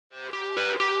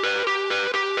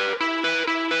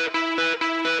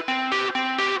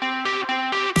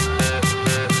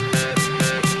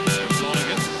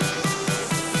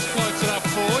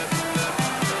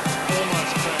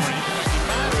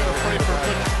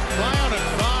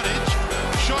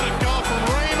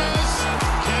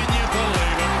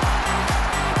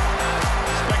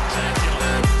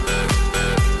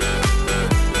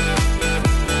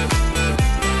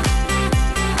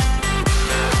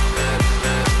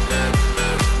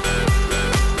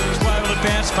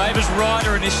favours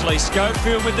Ryder initially.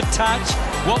 Schofield with the touch.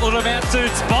 What will it amount to?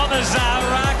 It's Bombers,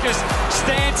 Rakus,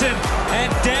 Stanton,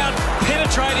 and down.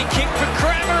 Penetrating kick for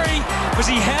Crammery. Was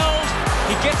he held?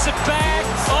 He gets it back.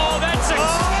 Oh, that's a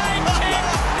great kick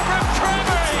from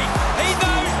Crammery. He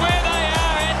knows where they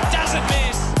are and doesn't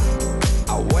miss.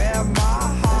 I wear my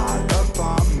heart up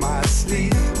on my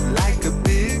sleeve like a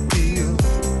big deal.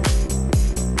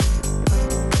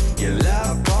 Your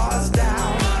love pours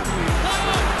down.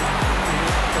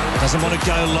 Doesn't want to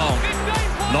go long.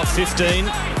 Not 15.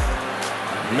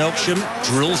 Melksham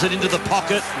drills it into the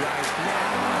pocket.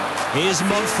 Here's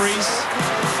Monfries.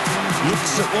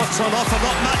 Looks at what's on offer,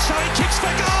 not much, so he kicks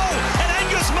for goal! And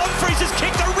Angus Monfries has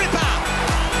kicked a ripper!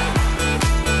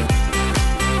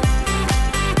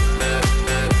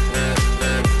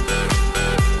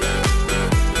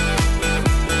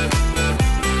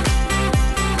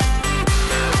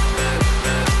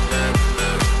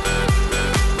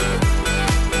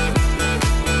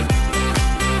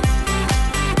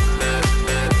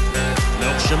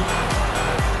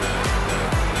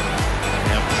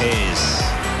 Now Pears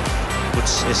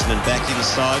puts Essendon back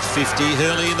inside 50.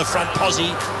 Hurley in the front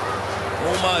posse.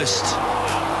 Almost.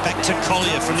 Back to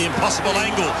Collier from the impossible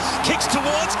angle. Kicks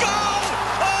towards goal!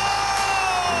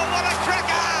 Oh, what a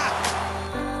cracker!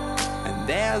 And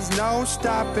there's no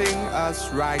stopping us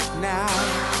right now.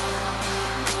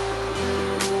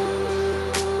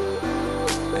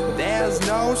 And there's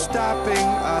no stopping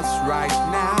us right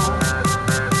now.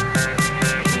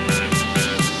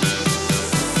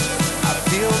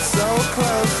 So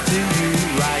close to you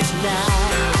right now.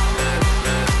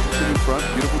 In front,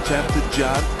 beautiful tap to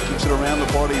Judd. Kicks it around the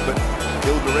body, but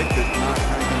ill-directed. No,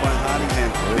 taken by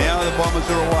Hardingham. Now the Bombers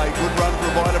are away. Good run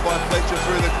provided by Fletcher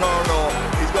through the corridor.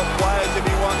 He's got players if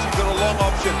he wants. He's got a long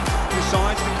option.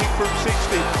 Decides to kick from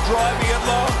 60.